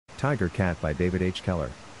Tiger Cat by David H.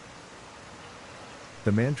 Keller.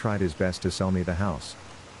 The man tried his best to sell me the house.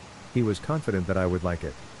 He was confident that I would like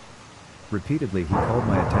it. Repeatedly he called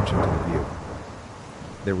my attention to the view.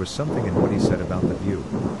 There was something in what he said about the view.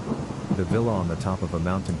 The villa on the top of a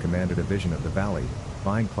mountain commanded a vision of the valley,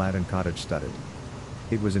 vine-clad and cottage-studded.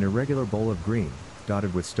 It was an irregular bowl of green,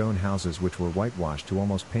 dotted with stone houses which were whitewashed to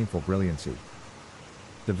almost painful brilliancy.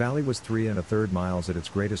 The valley was 3 1/3 miles at its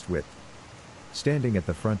greatest width. Standing at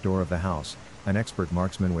the front door of the house, an expert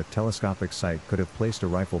marksman with telescopic sight could have placed a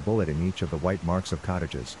rifle bullet in each of the white marks of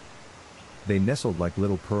cottages. They nestled like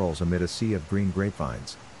little pearls amid a sea of green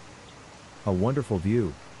grapevines. "A wonderful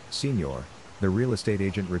view, Signor," the real estate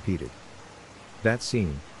agent repeated. "That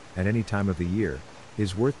scene, at any time of the year,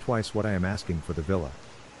 is worth twice what I am asking for the villa."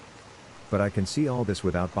 "But I can see all this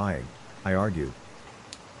without buying," I argued.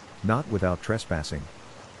 "Not without trespassing."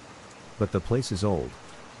 "But the place is old.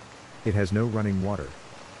 It has no running water."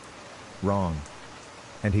 "Wrong."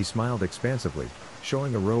 And he smiled expansively,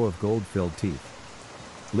 showing a row of gold-filled teeth.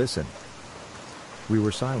 "Listen." We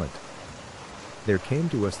were silent. There came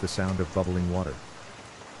to us the sound of bubbling water.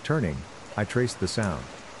 Turning, I traced the sound.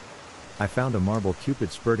 I found a marble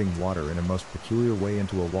cupid spurting water in a most peculiar way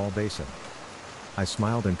into a wall basin. I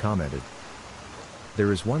smiled and commented,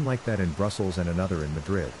 "There is one like that in Brussels and another in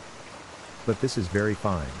Madrid. But this is very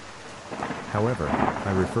fine." However,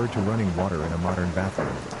 I referred to running water in a modern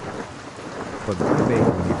bathroom. "But why bathe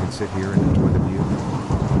when you can sit here and enjoy the view?"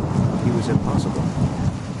 He was impossible.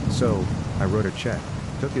 So, I wrote a check,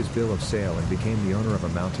 took his bill of sale and became the owner of a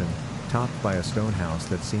mountain, topped by a stone house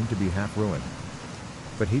that seemed to be half ruined.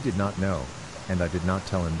 But he did not know, and I did not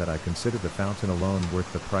tell him that I considered the fountain alone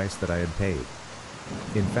worth the price that I had paid.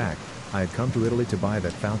 In fact, I had come to Italy to buy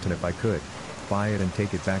that fountain if I could, buy it and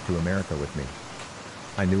take it back to America with me.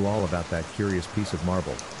 I knew all about that curious piece of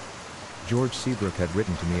marble. George Seabrook had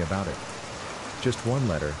written to me about it. Just one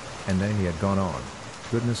letter, and then he had gone on,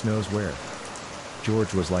 goodness knows where.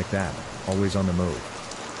 George was like that, always on the move.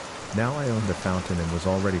 Now I owned the fountain and was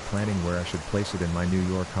already planning where I should place it in my New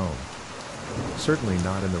York home. Certainly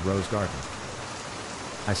not in the Rose Garden.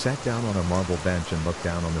 I sat down on a marble bench and looked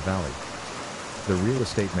down on the valley. The real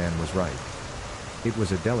estate man was right. It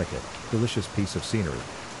was a delicate, delicious piece of scenery.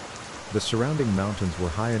 The surrounding mountains were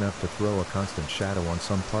high enough to throw a constant shadow on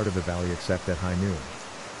some part of the valley except at high noon.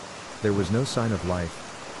 There was no sign of life,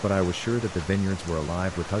 but I was sure that the vineyards were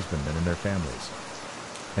alive with husbandmen and their families.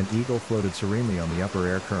 An eagle floated serenely on the upper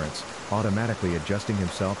air currents, automatically adjusting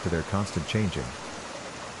himself to their constant changing.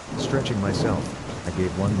 Stretching myself, I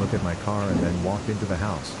gave one look at my car and then walked into the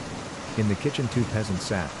house. In the kitchen 2 peasants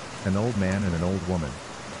sat, an old man and an old woman.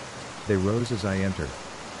 They rose as I entered.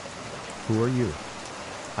 "Who are you?"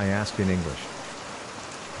 I asked in English.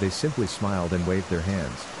 They simply smiled and waved their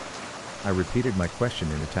hands. I repeated my question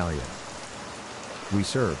in Italian. "We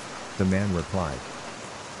serve," the man replied.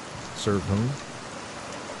 "Serve whom?"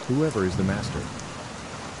 "Whoever is the master."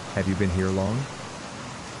 "Have you been here long?"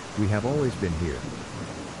 "We have always been here.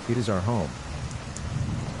 It is our home."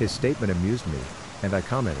 His statement amused me, and I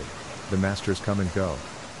commented, "The masters come and go,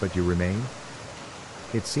 but you remain?"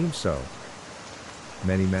 "It seems so."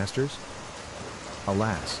 "Many masters?"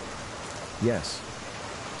 "Alas. Yes.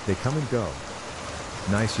 They come and go.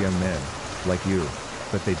 Nice young men, like you,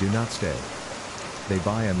 but they do not stay. They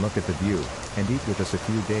buy and look at the view, and eat with us a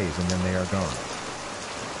few days and then they are gone."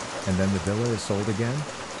 "And then the villa is sold again?"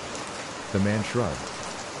 The man shrugged.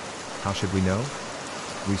 "How should we know?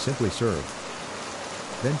 We simply serve."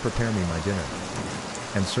 "Then prepare me my dinner.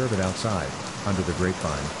 And serve it outside, under the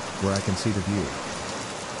grapevine, where I can see the view."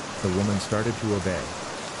 The woman started to obey.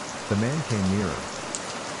 The man came nearer.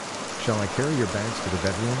 "Shall I carry your bags to the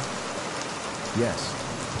bedroom?" "Yes.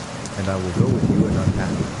 And I will go with you and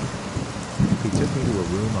unpack." He took me to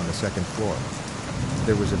a room on the 2nd floor.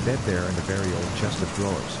 There was a bed there and a very old chest of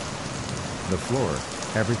drawers. The floor,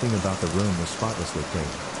 everything about the room was spotlessly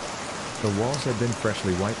clean. The walls had been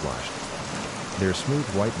freshly whitewashed. Their smooth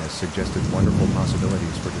whiteness suggested wonderful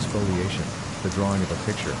possibilities for desfoliation, the drawing of a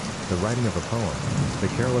picture, the writing of a poem, the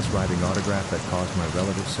careless writing autograph that caused my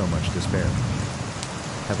relatives so much despair.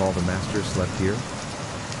 "Have all the masters slept here?"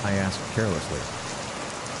 I asked carelessly.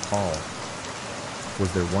 "All."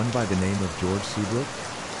 "Was there one by the name of George Seabrook?"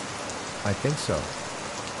 "I think so.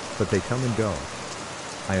 But they come and go.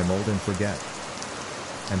 I am old and forget."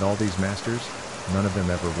 "And all these masters, none of them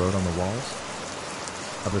ever wrote on the walls?"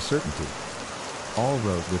 "Of a certainty. All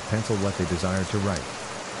wrote with pencil what they desired to write.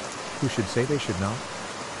 Who should say they should not?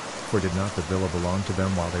 For did not the villa belong to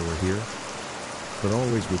them while they were here? But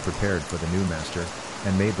always we prepared for the new master,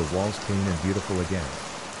 and made the walls clean and beautiful again."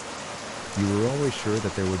 "You were always sure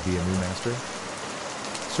that there would be a new master?"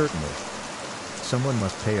 Certainly. Someone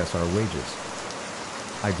must pay us our wages.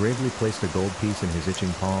 I gravely placed a gold piece in his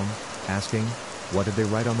itching palm, asking, what did they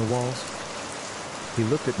write on the walls? He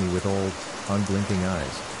looked at me with old, unblinking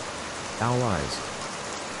eyes. Owl eyes.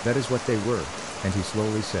 That is what they were, and he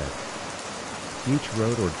slowly said. Each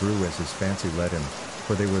wrote or drew as his fancy led him,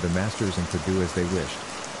 for they were the masters and could do as they wished.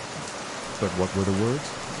 But what were the words?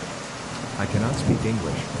 I cannot speak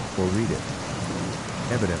English, or read it.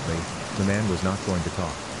 Evidently, the man was not going to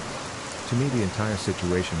talk. To me the entire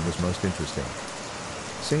situation was most interesting.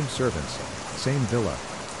 Same servants, same villa,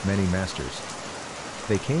 many masters.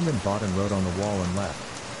 They came and bought and wrote on the wall and left,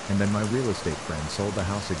 and then my real estate friend sold the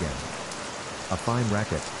house again. A fine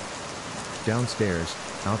racket. Downstairs,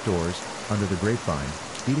 outdoors, under the grapevine,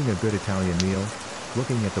 eating a good Italian meal,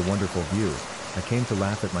 looking at the wonderful view, I came to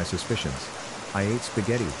laugh at my suspicions. I ate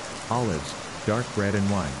spaghetti, olives, dark bread and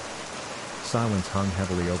wine. Silence hung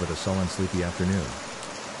heavily over the sullen sleepy afternoon.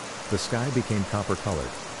 The sky became copper-colored.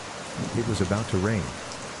 It was about to rain.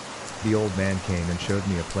 The old man came and showed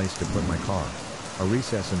me a place to put my car, a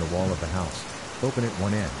recess in the wall of the house, open at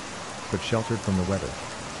one end, but sheltered from the weather.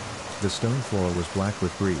 The stone floor was black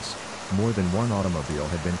with grease, more than one automobile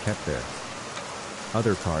had been kept there.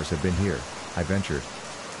 Other cars have been here, I ventured.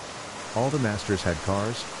 All the masters had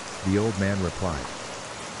cars, the old man replied.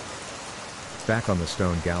 Back on the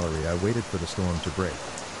stone gallery I waited for the storm to break.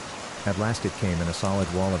 At last it came in a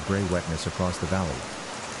solid wall of grey wetness across the valley.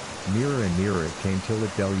 Nearer and nearer it came till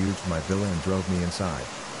it deluged my villa and drove me inside.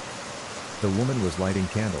 The woman was lighting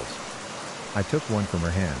candles. I took one from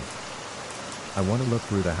her hand. I want to look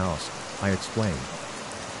through the house, I explained.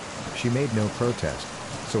 She made no protest,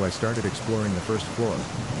 so I started exploring the first floor.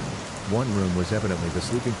 One room was evidently the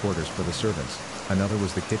sleeping quarters for the servants, another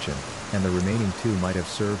was the kitchen, and the remaining two might have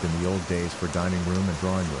served in the old days for dining room and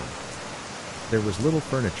drawing room. There was little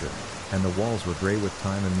furniture, and the walls were grey with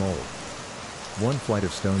time and mold. One flight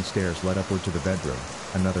of stone stairs led upward to the bedroom,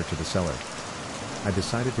 another to the cellar. I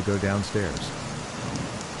decided to go downstairs.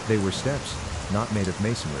 They were steps, not made of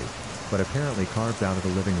masonry, but apparently carved out of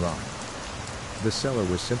the living rock. The cellar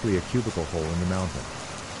was simply a cubicle hole in the mountain.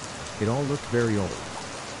 It all looked very old.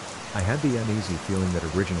 I had the uneasy feeling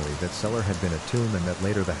that originally that cellar had been a tomb and that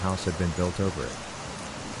later the house had been built over it.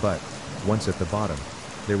 But, once at the bottom,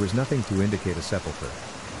 there was nothing to indicate a sepulchre.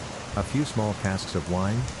 A few small casks of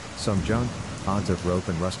wine, some junk, odds of rope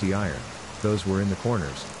and rusty iron, those were in the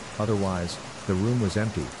corners, otherwise, the room was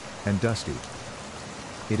empty, and dusty.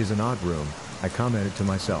 It is an odd room, I commented to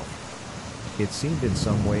myself. It seemed in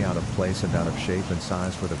some way out of place and out of shape and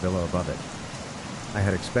size for the villa above it. I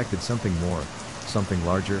had expected something more, something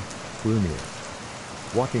larger, gloomier.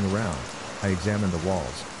 Walking around, I examined the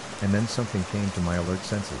walls, and then something came to my alert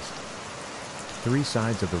senses. 3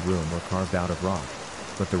 sides of the room were carved out of rock,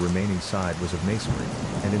 but the remaining side was of masonry,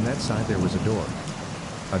 and in that side there was a door.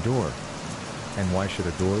 A door. And why should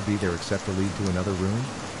a door be there except to lead to another room?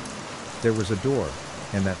 There was a door,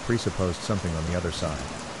 and that presupposed something on the other side.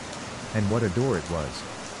 And what a door it was!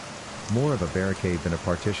 More of a barricade than a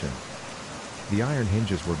partition. The iron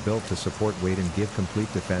hinges were built to support weight and give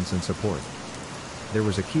complete defense and support. There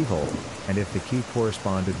was a keyhole, and if the key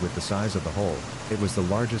corresponded with the size of the hole, it was the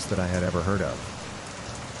largest that I had ever heard of.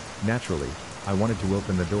 Naturally, I wanted to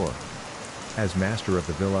open the door. As master of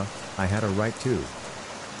the villa, I had a right to.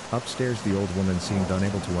 Upstairs the old woman seemed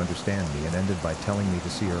unable to understand me and ended by telling me to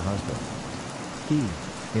see her husband. He,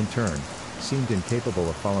 in turn, seemed incapable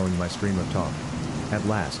of following my stream of talk. At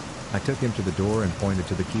last, I took him to the door and pointed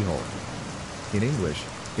to the keyhole. In English,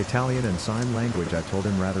 Italian and sign language I told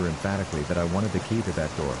him rather emphatically that I wanted the key to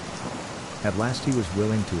that door. At last he was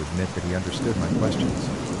willing to admit that he understood my questions.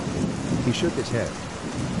 He shook his head.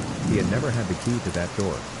 He had never had the key to that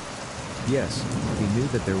door. Yes, he knew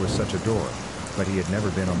that there was such a door, but he had never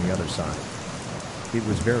been on the other side. It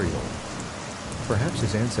was very old. Perhaps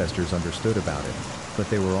his ancestors understood about it, but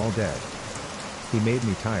they were all dead. He made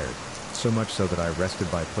me tired, so much so that I rested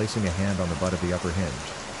by placing a hand on the butt of the upper hinge.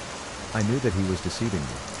 I knew that he was deceiving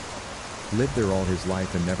me. Lived there all his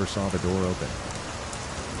life and never saw the door open.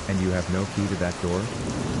 And you have no key to that door?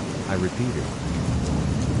 I repeated.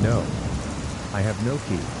 No. I have no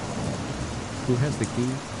key. Who has the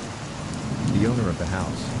key? The owner of the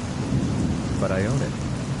house. But I own it.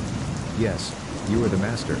 Yes, you are the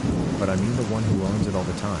master, but I mean the one who owns it all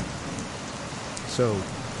the time. So,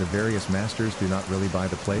 the various masters do not really buy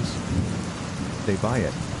the place? They buy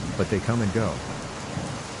it, but they come and go.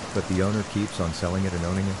 But the owner keeps on selling it and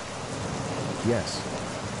owning it? Yes.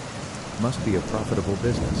 Must be a profitable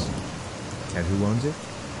business. And who owns it?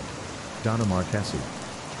 Donna Marchesi.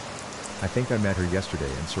 I think I met her yesterday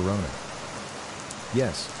in Serona.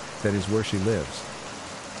 Yes, that is where she lives.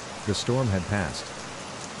 The storm had passed.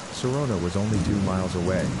 Sirona was only 2 miles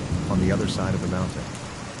away, on the other side of the mountain.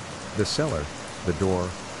 The cellar, the door,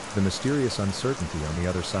 the mysterious uncertainty on the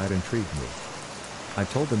other side intrigued me. I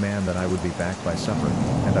told the man that I would be back by supper,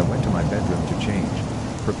 and I went to my bedroom to change,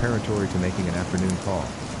 preparatory to making an afternoon call.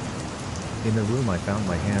 In the room I found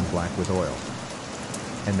my hand black with oil.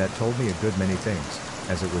 And that told me a good many things,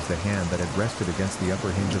 as it was the hand that had rested against the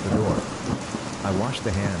upper hinge of the door. I washed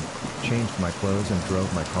the hand, changed my clothes and drove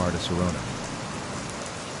my car to Sirona.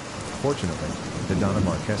 Fortunately, the Donna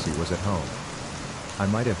Marchesi was at home. I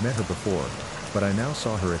might have met her before, but I now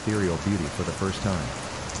saw her ethereal beauty for the first time.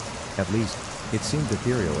 At least, it seemed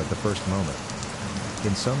ethereal at the first moment.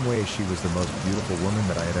 In some ways she was the most beautiful woman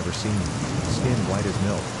that I had ever seen, skin white as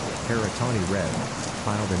milk, hair a tawny red,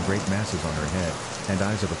 piled in great masses on her head, and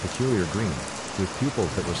eyes of a peculiar green, with pupils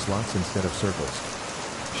that were slots instead of circles.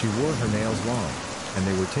 She wore her nails long, and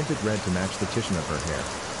they were tinted red to match the tissue of her hair.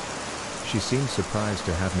 She seemed surprised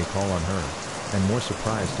to have me call on her, and more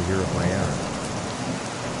surprised to hear of my errand.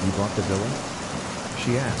 "You bought the villa?"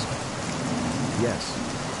 she asked. "Yes.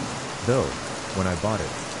 Though, when I bought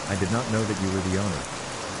it, I did not know that you were the owner.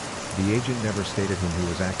 The agent never stated whom he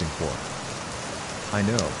was acting for." "I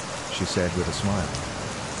know," she said with a smile.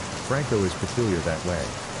 "Franco is peculiar that way.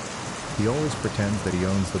 He always pretends that he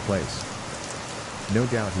owns the place. No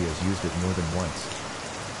doubt he has used it more than once."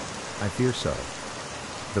 "I fear so.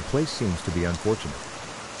 The place seems to be unfortunate.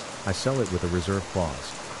 I sell it with a reserve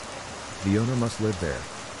clause. The owner must live there.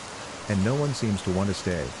 And no one seems to want to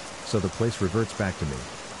stay, so the place reverts back to me.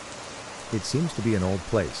 It seems to be an old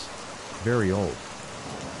place. Very old.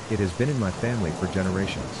 It has been in my family for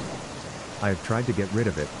generations. I have tried to get rid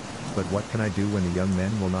of it, but what can I do when the young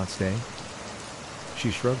men will not stay?" She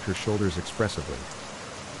shrugged her shoulders expressively.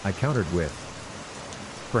 I countered with,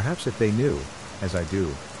 "Perhaps if they knew, as I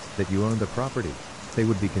do, that you owned the property, they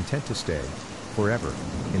would be content to stay, forever,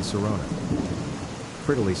 in Sirona."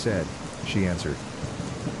 "Prettily said," she answered.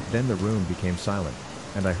 Then the room became silent,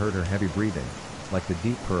 and I heard her heavy breathing, like the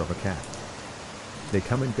deep purr of a cat. "They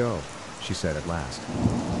come and go," she said at last.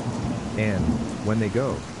 "And, when they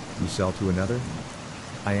go, you sell to another?"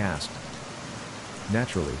 I asked.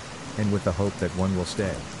 "Naturally, and with the hope that one will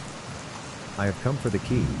stay." "I have come for the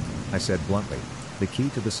key," I said bluntly, "the key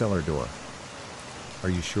to the cellar door." "Are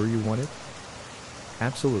you sure you want it?"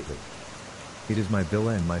 "Absolutely. It is my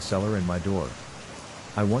villa and my cellar and my door.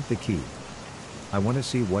 I want the key. I want to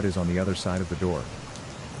see what is on the other side of the door."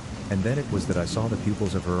 And then it was that I saw the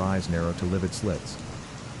pupils of her eyes narrow to livid slits.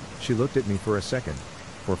 She looked at me for a second,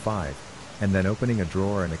 for 5, and then opening a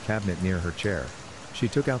drawer and a cabinet near her chair, she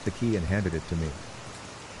took out the key and handed it to me.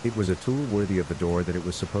 It was a tool worthy of the door that it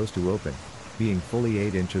was supposed to open, being fully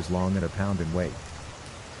 8 inches long and a pound in weight.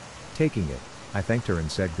 Taking it, I thanked her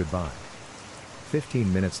and said goodbye.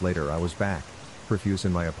 15 minutes later I was back, profuse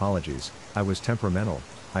in my apologies. I was temperamental,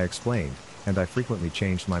 I explained, and I frequently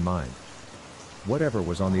changed my mind. Whatever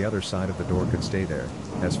was on the other side of the door could stay there,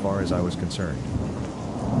 as far as I was concerned.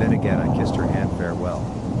 Then again I kissed her hand farewell.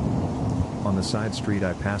 On the side street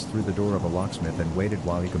I passed through the door of a locksmith and waited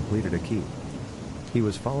while he completed a key. He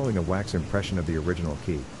was following a wax impression of the original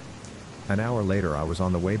key. An hour later I was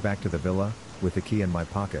on the way back to the villa, with the key in my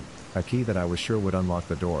pocket, a key that I was sure would unlock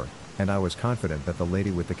the door, and I was confident that the lady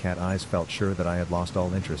with the cat eyes felt sure that I had lost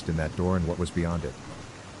all interest in that door and what was beyond it.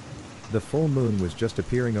 The full moon was just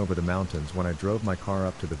appearing over the mountains when I drove my car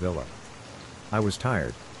up to the villa. I was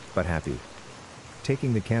tired, but happy.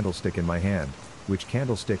 Taking the candlestick in my hand, which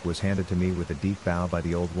candlestick was handed to me with a deep bow by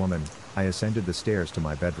the old woman, I ascended the stairs to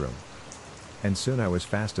my bedroom. And soon I was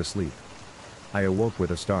fast asleep. I awoke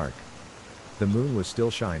with a start. The moon was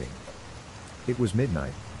still shining. It was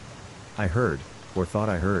midnight. I heard, or thought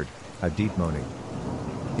I heard, a deep moaning.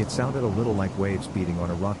 It sounded a little like waves beating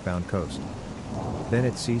on a rock-bound coast. Then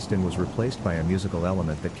it ceased and was replaced by a musical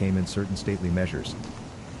element that came in certain stately measures.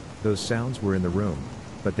 Those sounds were in the room,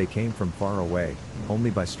 but they came from far away. Only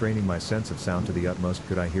by straining my sense of sound to the utmost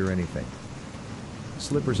could I hear anything.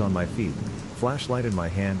 Slippers on my feet, flashlight in my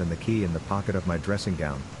hand and the key in the pocket of my dressing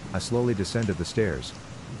gown, I slowly descended the stairs.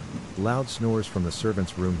 Loud snores from the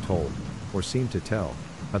servants' room told, or seemed to tell,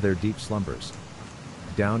 of their deep slumbers.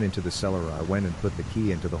 Down into the cellar I went and put the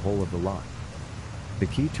key into the hole of the lock. The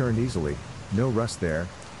key turned easily, no rust there,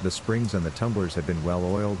 the springs and the tumblers had been well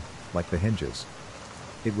oiled, like the hinges.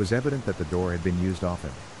 It was evident that the door had been used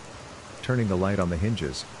often. Turning the light on the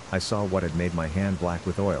hinges, I saw what had made my hand black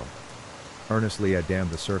with oil. Earnestly I damned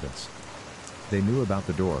the servants. They knew about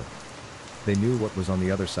the door. They knew what was on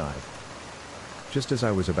the other side. Just as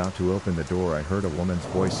I was about to open the door I heard a woman's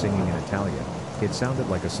voice singing in Italian. It sounded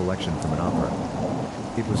like a selection from an opera.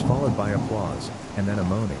 It was followed by applause, and then a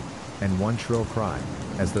moaning, and one shrill cry,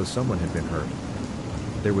 as though someone had been hurt.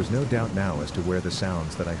 There was no doubt now as to where the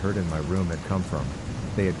sounds that I heard in my room had come from.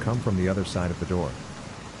 They had come from the other side of the door.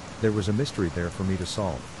 There was a mystery there for me to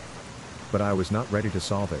solve. But I was not ready to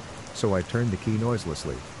solve it, so I turned the key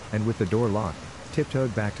noiselessly, and with the door locked,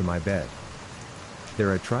 tiptoed back to my bed.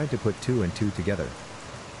 There I tried to put two and two together.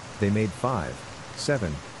 They made 5,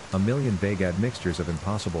 7, a million vague admixtures of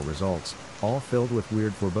impossible results, all filled with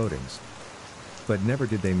weird forebodings. But never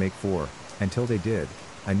did they make 4, until they did.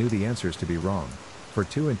 I knew the answers to be wrong, for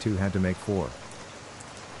 2 and 2 had to make 4.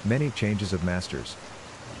 Many changes of masters.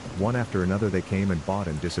 One after another they came and bought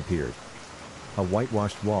and disappeared. A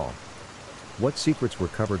whitewashed wall. What secrets were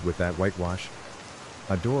covered with that whitewash?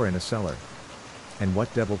 A door in a cellar. And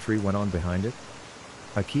what deviltry went on behind it?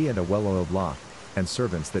 A key and a well-oiled lock, and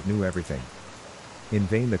servants that knew everything. In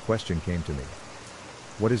vain the question came to me.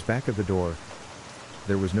 What is back of the door?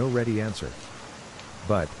 There was no ready answer.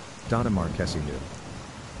 But Donna Marchesi knew.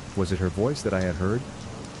 Was it her voice that I had heard?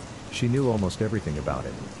 She knew almost everything about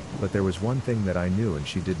it, but there was one thing that I knew and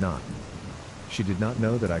she did not. She did not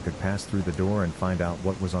know that I could pass through the door and find out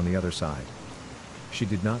what was on the other side. She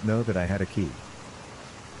did not know that I had a key.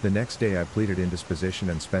 The next day I pleaded indisposition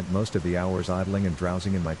and spent most of the hours idling and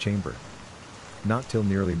drowsing in my chamber. Not till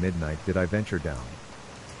nearly midnight did I venture down.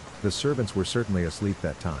 The servants were certainly asleep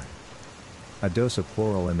that time. A dose of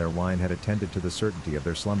chloral in their wine had attended to the certainty of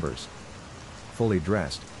their slumbers. Fully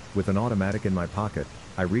dressed, with an automatic in my pocket,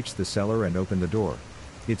 I reached the cellar and opened the door.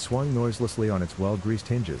 It swung noiselessly on its well-greased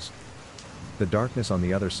hinges. The darkness on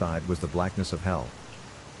the other side was the blackness of hell.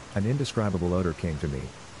 An indescribable odor came to me,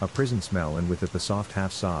 a prison smell, and with it the soft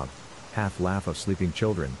half-sob, half-laugh of sleeping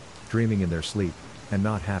children, dreaming in their sleep, and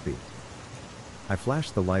not happy. I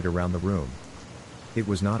flashed the light around the room. It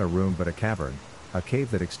was not a room but a cavern, a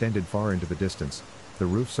cave that extended far into the distance, the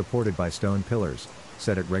roof supported by stone pillars,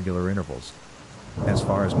 set at regular intervals. As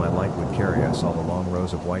far as my light would carry I saw the long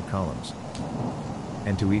rows of white columns.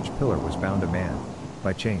 And to each pillar was bound a man,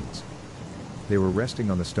 by chains. They were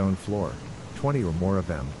resting on the stone floor, 20 or more of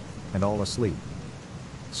them, and all asleep.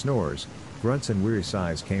 Snores, grunts and weary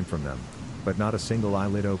sighs came from them, but not a single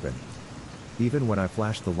eyelid open. Even when I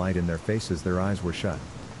flashed the light in their faces their eyes were shut.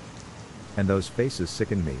 And those faces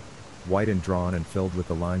sickened me, white and drawn and filled with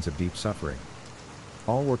the lines of deep suffering.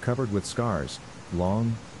 All were covered with scars,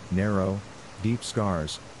 long, narrow, deep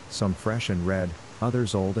scars, some fresh and red,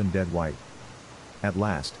 others old and dead white. At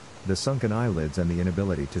last, the sunken eyelids and the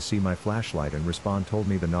inability to see my flashlight and respond told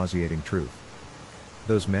me the nauseating truth.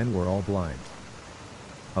 Those men were all blind.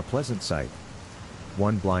 A pleasant sight.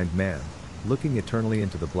 One blind man, looking eternally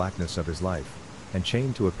into the blackness of his life, and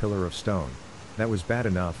chained to a pillar of stone. That was bad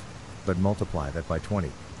enough, but multiply that by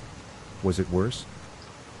 20. Was it worse?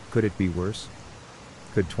 Could it be worse?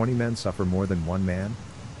 Could 20 men suffer more than one man?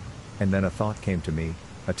 And then a thought came to me,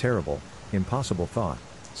 a terrible, impossible thought,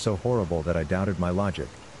 so horrible that I doubted my logic.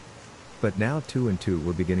 But now 2 and 2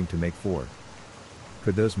 were beginning to make 4.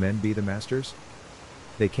 Could those men be the masters?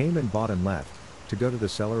 They came and bought and left, to go to the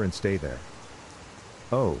cellar and stay there.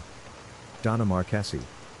 Oh! Donna Marchesi.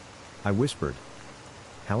 I whispered.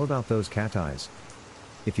 How about those cat eyes?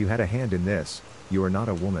 If you had a hand in this, you are not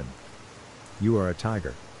a woman. You are a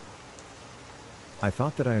tiger. I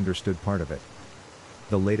thought that I understood part of it.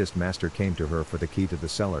 The latest master came to her for the key to the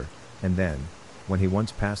cellar, and then, when he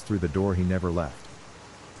once passed through the door he never left.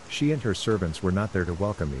 She and her servants were not there to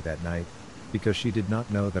welcome me that night, because she did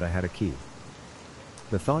not know that I had a key.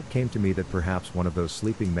 The thought came to me that perhaps one of those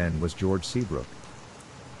sleeping men was George Seabrook.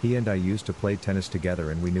 He and I used to play tennis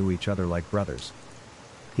together and we knew each other like brothers.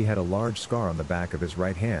 He had a large scar on the back of his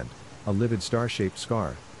right hand, a livid star-shaped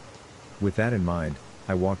scar. With that in mind,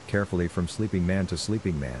 I walked carefully from sleeping man to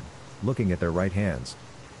sleeping man, looking at their right hands.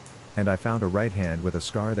 And I found a right hand with a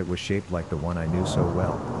scar that was shaped like the one I knew so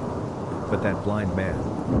well. But that blind man,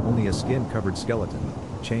 only a skin-covered skeleton,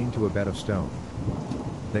 chained to a bed of stone.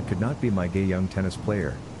 That could not be my gay young tennis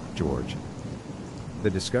player, George. The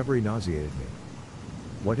discovery nauseated me.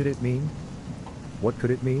 What did it mean? What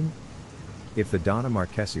could it mean? If the Donna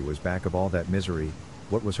Marchesi was back of all that misery,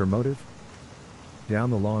 what was her motive? Down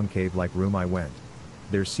the long cave-like room I went.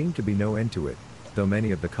 There seemed to be no end to it, though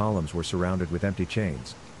many of the columns were surrounded with empty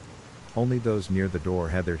chains. Only those near the door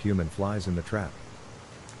had their human flies in the trap.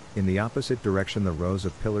 In the opposite direction the rows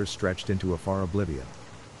of pillars stretched into a far oblivion.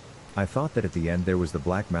 I thought that at the end there was the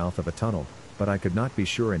black mouth of a tunnel, but I could not be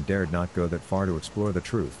sure and dared not go that far to explore the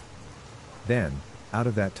truth. Then, out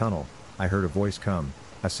of that tunnel, I heard a voice come,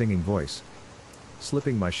 a singing voice.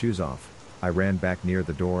 Slipping my shoes off, I ran back near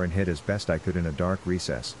the door and hid as best I could in a dark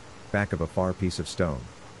recess, back of a far piece of stone.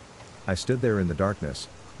 I stood there in the darkness,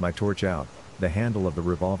 my torch out, the handle of the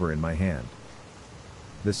revolver in my hand.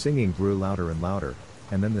 The singing grew louder and louder,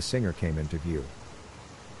 and then the singer came into view.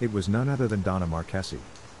 It was none other than Donna Marchesi.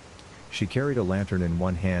 She carried a lantern in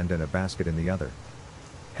one hand and a basket in the other.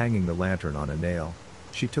 Hanging the lantern on a nail,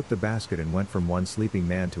 she took the basket and went from one sleeping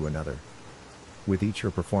man to another. With each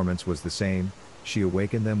her performance was the same, she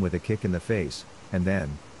awakened them with a kick in the face, and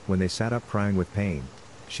then, when they sat up crying with pain,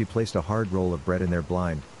 she placed a hard roll of bread in their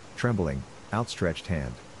blind, trembling, outstretched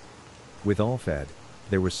hand. With all fed,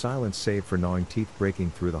 there was silence save for gnawing teeth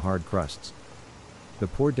breaking through the hard crusts. The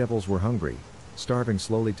poor devils were hungry, starving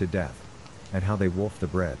slowly to death, and how they wolfed the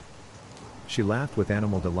bread. She laughed with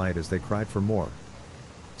animal delight as they cried for more.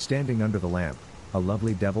 Standing under the lamp, a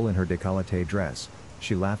lovely devil in her décolleté dress,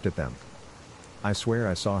 she laughed at them. I swear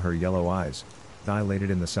I saw her yellow eyes,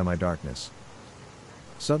 dilated in the semi-darkness.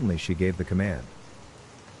 Suddenly she gave the command.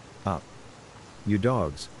 Up. You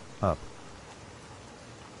dogs, up.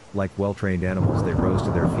 Like well-trained animals they rose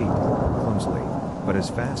to their feet, clumsily, but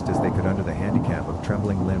as fast as they could under the handicap of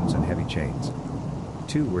trembling limbs and heavy chains.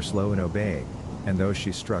 2 were slow in obeying, and those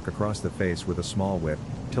she struck across the face with a small whip,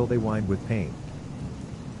 till they whined with pain.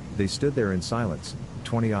 They stood there in silence,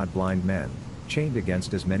 20-odd blind men, chained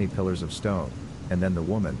against as many pillars of stone, and then the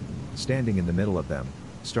woman, standing in the middle of them,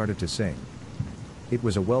 started to sing. It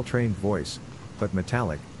was a well-trained voice, but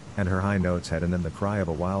metallic, and her high notes had in them the cry of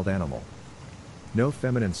a wild animal. No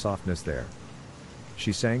feminine softness there.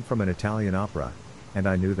 She sang from an Italian opera, and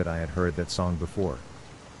I knew that I had heard that song before.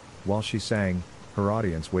 While she sang, her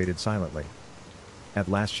audience waited silently. At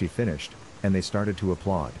last she finished, and they started to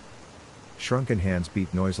applaud. Shrunken hands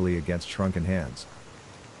beat noisily against shrunken hands.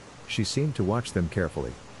 She seemed to watch them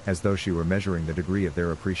carefully, as though she were measuring the degree of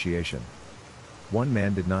their appreciation. One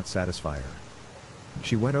man did not satisfy her.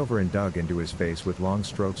 She went over and dug into his face with long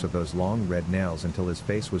strokes of those long red nails until his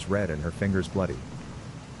face was red and her fingers bloody.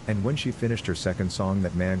 And when she finished her second song,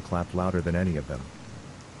 that man clapped louder than any of them.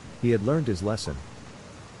 He had learned his lesson.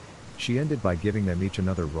 She ended by giving them each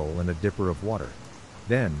another roll and a dipper of water.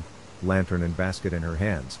 Then, lantern and basket in her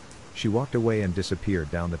hands, she walked away and disappeared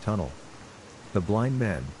down the tunnel. The blind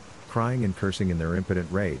men, crying and cursing in their impotent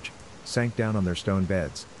rage, sank down on their stone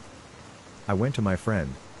beds. I went to my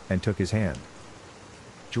friend, and took his hand.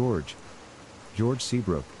 George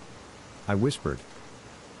Seabrook, I whispered.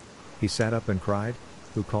 He sat up and cried,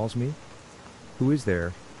 "Who calls me? Who is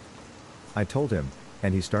there?" I told him,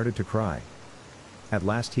 and he started to cry. At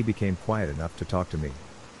last he became quiet enough to talk to me.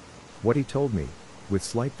 What he told me, with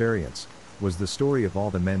slight variance, was the story of all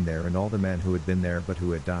the men there and all the men who had been there but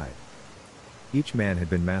who had died. Each man had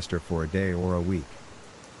been master for a day or a week.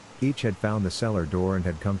 Each had found the cellar door and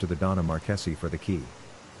had come to the Donna Marchesi for the key.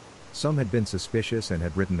 Some had been suspicious and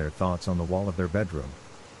had written their thoughts on the wall of their bedroom.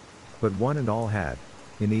 But one and all had,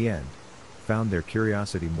 in the end, found their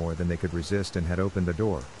curiosity more than they could resist and had opened the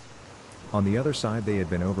door. On the other side they had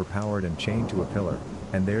been overpowered and chained to a pillar,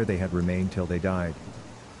 and there they had remained till they died.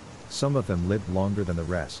 Some of them lived longer than the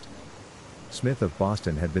rest. Smith of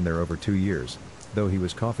Boston had been there over 2 years, though he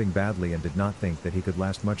was coughing badly and did not think that he could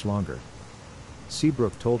last much longer.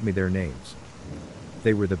 Seabrook told me their names.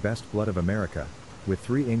 They were the best blood of America, with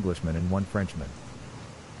 3 Englishmen and 1 Frenchman.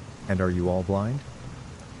 "And are you all blind?"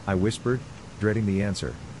 I whispered, dreading the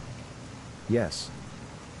answer. "Yes.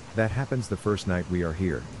 That happens the first night we are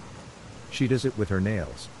here. She does it with her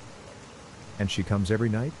nails." "And she comes every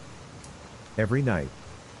night?" "Every night.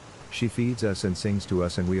 She feeds us and sings to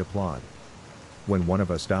us and we applaud. When one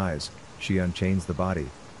of us dies, she unchains the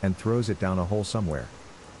body, and throws it down a hole somewhere.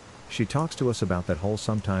 She talks to us about that hole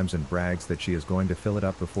sometimes and brags that she is going to fill it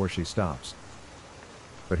up before she stops."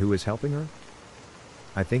 "But who is helping her?"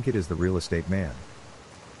 "I think it is the real estate man.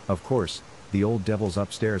 Of course, the old devils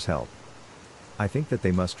upstairs help. I think that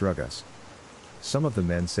they must drug us. Some of the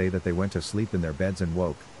men say that they went to sleep in their beds and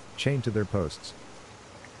woke, chained to their posts."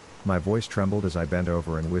 My voice trembled as I bent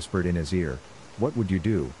over and whispered in his ear, "What would you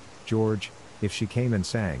do, George, if she came and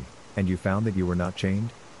sang, and you found that you were not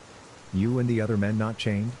chained? You and the other men not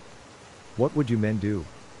chained? What would you men do,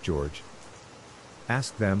 George?"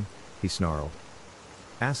 "Ask them," he snarled.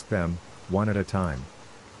 "Ask them, one at a time.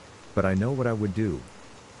 But I know what I would do.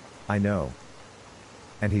 I know."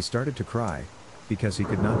 And he started to cry, because he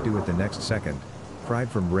could not do it the next second,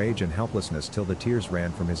 cried from rage and helplessness till the tears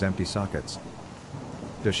ran from his empty sockets.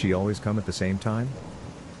 "Does she always come at the same time?"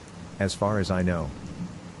 "As far as I know.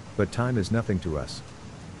 But time is nothing to us.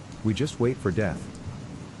 We just wait for death."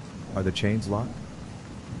 "Are the chains locked?"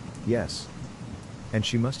 "Yes. And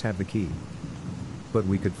she must have the key. But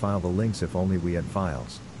we could file the links if only we had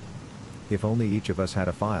files. If only each of us had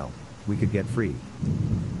a file, we could get free.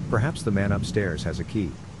 Perhaps the man upstairs has a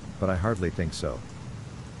key." but I hardly think so.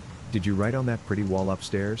 Did you write on that pretty wall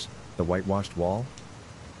upstairs, the whitewashed wall?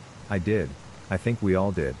 I did, I think we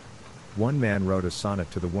all did. One man wrote a sonnet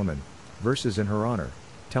to the woman, verses in her honor,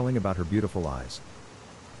 telling about her beautiful eyes.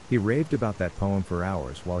 He raved about that poem for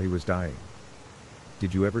hours while he was dying.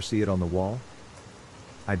 Did you ever see it on the wall?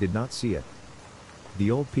 I did not see it.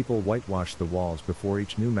 The old people whitewash the walls before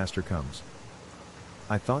each new master comes.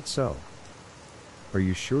 I thought so. Are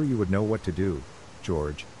you sure you would know what to do,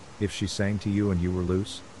 George, if she sang to you and you were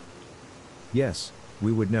loose? Yes,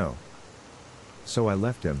 we would know. So I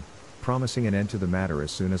left him, promising an end to the matter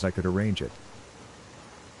as soon as I could arrange it.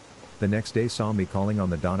 The next day saw me calling on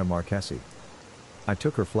the Donna Marchesi. I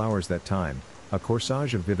took her flowers that time, a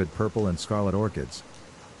corsage of vivid purple and scarlet orchids.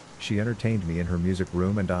 She entertained me in her music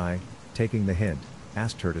room and I, taking the hint,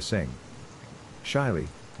 asked her to sing. Shyly,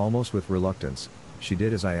 almost with reluctance, she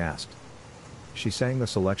did as I asked. She sang the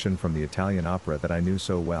selection from the Italian opera that I knew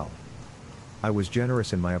so well. I was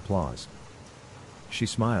generous in my applause. She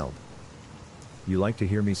smiled. You like to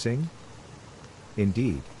hear me sing?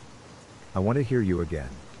 Indeed. I want to hear you again.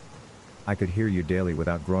 I could hear you daily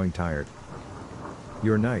without growing tired.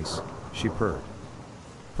 You're nice, she purred.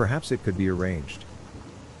 Perhaps it could be arranged.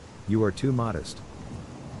 You are too modest.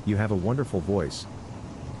 You have a wonderful voice.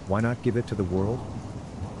 Why not give it to the world?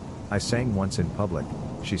 I sang once in public,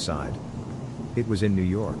 she sighed. It was in New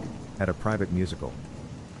York, at a private musical.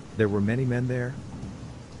 There were many men there.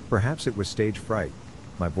 Perhaps it was stage fright.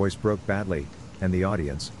 My voice broke badly, and the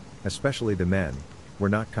audience, especially the men, were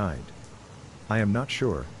not kind. I am not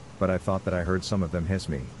sure, but I thought that I heard some of them hiss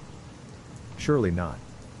me. Surely not.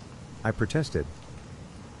 I protested.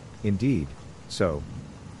 Indeed, so.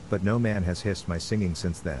 But no man has hissed my singing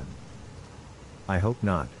since then. I hope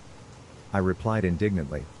not. I replied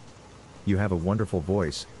indignantly. You have a wonderful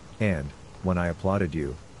voice, and, when I applauded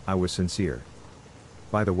you, I was sincere.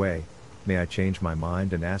 By the way, may I change my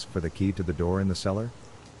mind and ask for the key to the door in the cellar?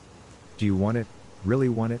 Do you want it, really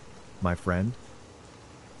want it, my friend?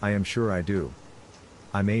 I am sure I do.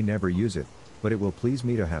 I may never use it, but it will please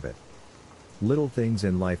me to have it. Little things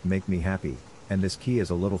in life make me happy, and this key is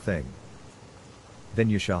a little thing. Then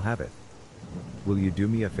you shall have it. Will you do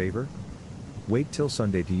me a favor? Wait till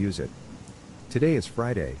Sunday to use it. Today is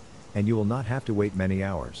Friday, and you will not have to wait many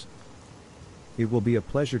hours. It will be a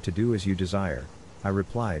pleasure to do as you desire, I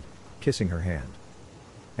replied, kissing her hand.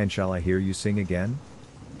 And shall I hear you sing again?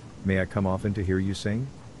 May I come often to hear you sing?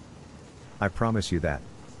 I promise you that,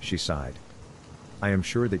 she sighed. I am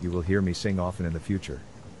sure that you will hear me sing often in the future.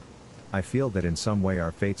 I feel that in some way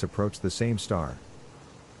our fates approach the same star.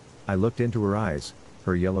 I looked into her eyes,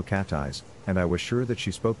 her yellow cat eyes, and I was sure that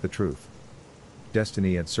she spoke the truth.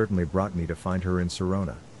 Destiny had certainly brought me to find her in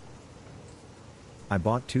Sirona. I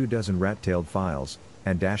bought 24 rat-tailed files,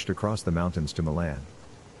 and dashed across the mountains to Milan.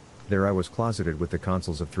 There I was closeted with the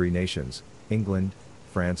consuls of 3 nations, England,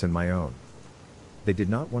 France and my own. They did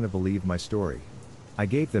not want to believe my story. I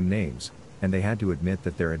gave them names, and they had to admit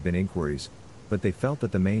that there had been inquiries, but they felt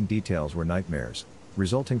that the main details were nightmares,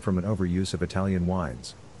 resulting from an overuse of Italian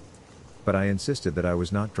wines. But I insisted that I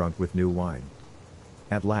was not drunk with new wine.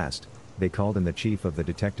 At last, they called in the chief of the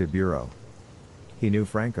detective bureau. He knew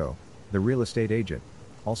Franco, the real estate agent,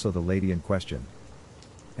 also the lady in question.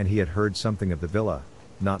 And he had heard something of the villa,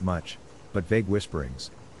 not much, but vague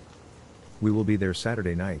whisperings. We will be there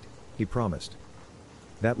Saturday night, he promised.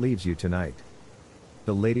 That leaves you tonight.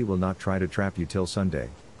 The lady will not try to trap you till Sunday.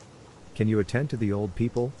 Can you attend to the old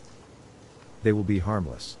people? They will be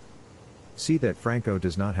harmless. See that Franco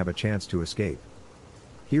does not have a chance to escape.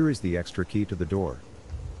 Here is the extra key to the door.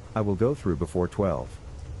 I will go through before 12.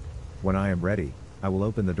 When I am ready, I will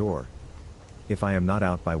open the door. If I am not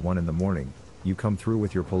out by 1 in the morning, you come through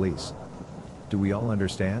with your police. Do we all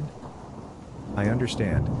understand? I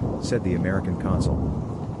understand, said the American consul.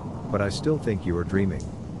 But I still think you are dreaming.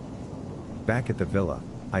 Back at the villa,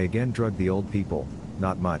 I again drugged the old people,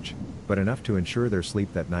 not much, but enough to ensure their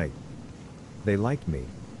sleep that night. They liked me.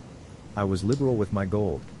 I was liberal with my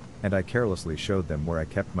gold, and I carelessly showed them where I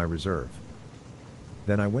kept my reserve.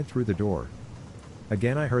 Then I went through the door.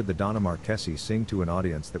 Again I heard the Donna Marchesi sing to an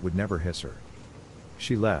audience that would never hiss her.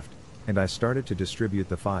 She left, and I started to distribute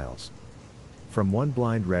the files. From one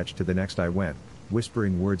blind wretch to the next I went,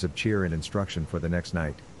 whispering words of cheer and instruction for the next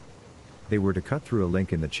night. They were to cut through a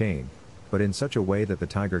link in the chain, but in such a way that the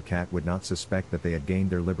tiger cat would not suspect that they had gained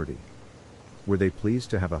their liberty. Were they pleased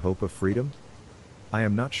to have a hope of freedom? I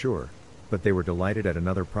am not sure, but they were delighted at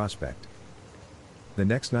another prospect. The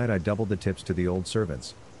next night I doubled the tips to the old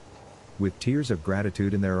servants. With tears of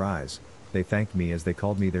gratitude in their eyes, they thanked me as they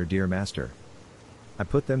called me their dear master. I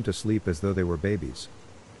put them to sleep as though they were babies.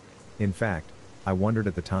 In fact, I wondered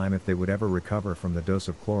at the time if they would ever recover from the dose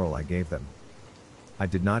of chloral I gave them. I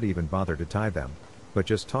did not even bother to tie them, but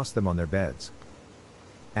just tossed them on their beds.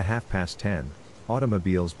 At 10:30,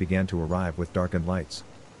 automobiles began to arrive with darkened lights.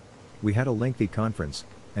 We had a lengthy conference,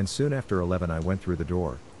 and soon after 11 I went through the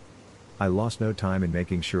door. I lost no time in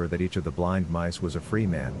making sure that each of the blind mice was a free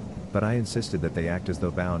man, but I insisted that they act as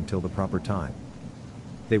though bound till the proper time.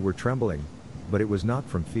 They were trembling, but it was not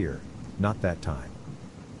from fear, not that time.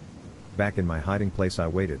 Back in my hiding place I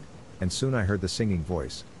waited, and soon I heard the singing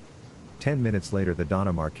voice. 10 minutes later the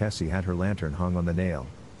Donna Marchesi had her lantern hung on the nail.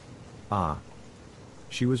 Ah!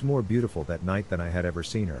 She was more beautiful that night than I had ever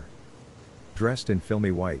seen her. Dressed in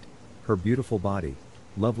filmy white, her beautiful body,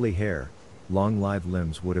 lovely hair, long lithe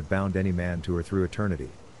limbs would have bound any man to her through eternity.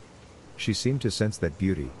 She seemed to sense that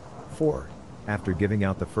beauty, for, after giving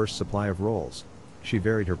out the first supply of rolls, she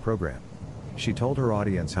varied her program. She told her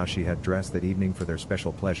audience how she had dressed that evening for their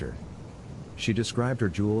special pleasure. She described her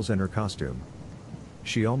jewels and her costume.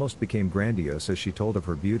 She almost became grandiose as she told of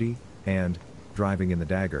her beauty, and, driving in the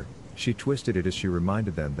dagger, she twisted it as she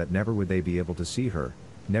reminded them that never would they be able to see her,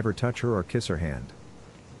 never touch her or kiss her hand.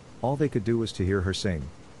 All they could do was to hear her sing,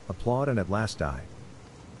 applaud and at last die.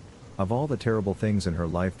 Of all the terrible things in her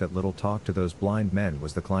life, that little talk to those blind men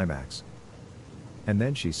was the climax. And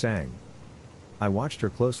then she sang. I watched her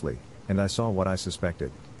closely, and I saw what I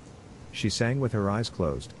suspected. She sang with her eyes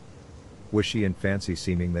closed. Was she in fancy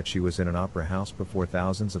seeming that she was in an opera house before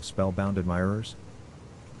thousands of spellbound admirers?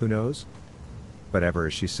 Who knows? But ever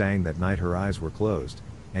as she sang that night her eyes were closed,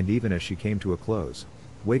 and even as she came to a close,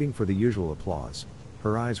 waiting for the usual applause,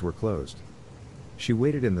 her eyes were closed. She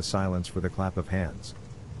waited in the silence for the clap of hands.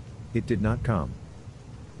 It did not come.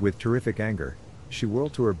 With terrific anger, she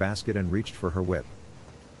whirled to her basket and reached for her whip.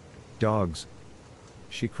 "Dogs!"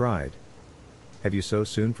 she cried. "Have you so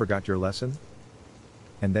soon forgot your lesson?"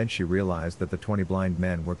 And then she realized that the 20 blind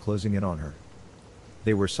men were closing in on her.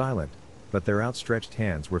 They were silent, but their outstretched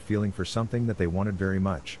hands were feeling for something that they wanted very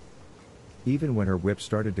much. Even when her whip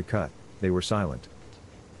started to cut, they were silent.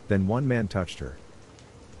 Then one man touched her.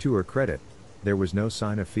 To her credit, there was no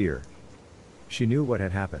sign of fear. She knew what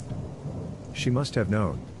had happened. She must have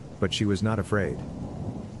known, but she was not afraid.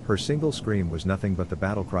 Her single scream was nothing but the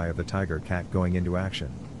battle cry of the tiger cat going into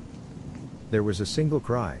action. There was a single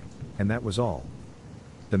cry, and that was all.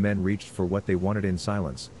 The men reached for what they wanted in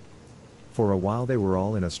silence. For a while they were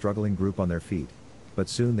all in a struggling group on their feet, but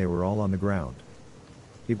soon they were all on the ground.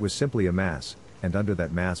 It was simply a mass, and under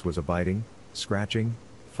that mass was a biting, scratching,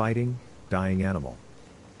 fighting, dying animal.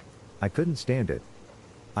 I couldn't stand it.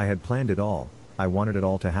 I had planned it all, I wanted it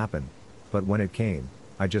all to happen, but when it came,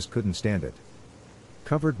 I just couldn't stand it.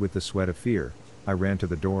 Covered with the sweat of fear, I ran to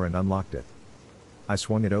the door and unlocked it. I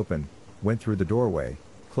swung it open, went through the doorway,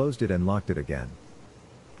 closed it and locked it again.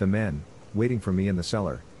 The men, waiting for me in the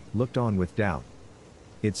cellar, looked on with doubt.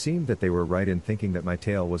 It seemed that they were right in thinking that my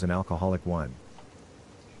tale was an alcoholic one.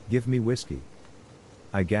 "Give me whiskey,"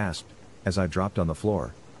 I gasped, as I dropped on the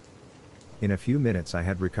floor. In a few minutes I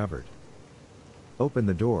had recovered. "Open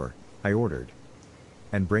the door," I ordered.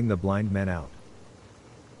 "And bring the blind men out."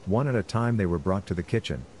 One at a time they were brought to the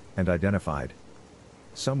kitchen, and identified.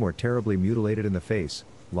 Some were terribly mutilated in the face,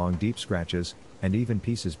 long deep scratches, and even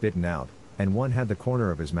pieces bitten out, and one had the corner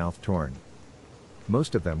of his mouth torn.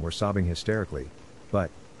 Most of them were sobbing hysterically, but,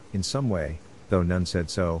 in some way, though none said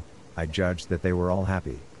so, I judged that they were all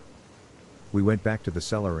happy. We went back to the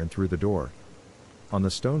cellar and through the door. On the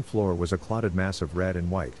stone floor was a clotted mass of red and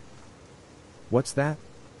white. "What's that?"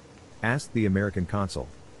 asked the American consul.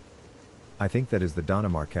 "I think that is the Donna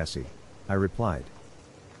Marchesi," I replied.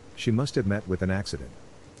 "She must have met with an accident."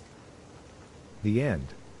 The end.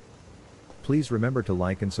 Please remember to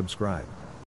like and subscribe.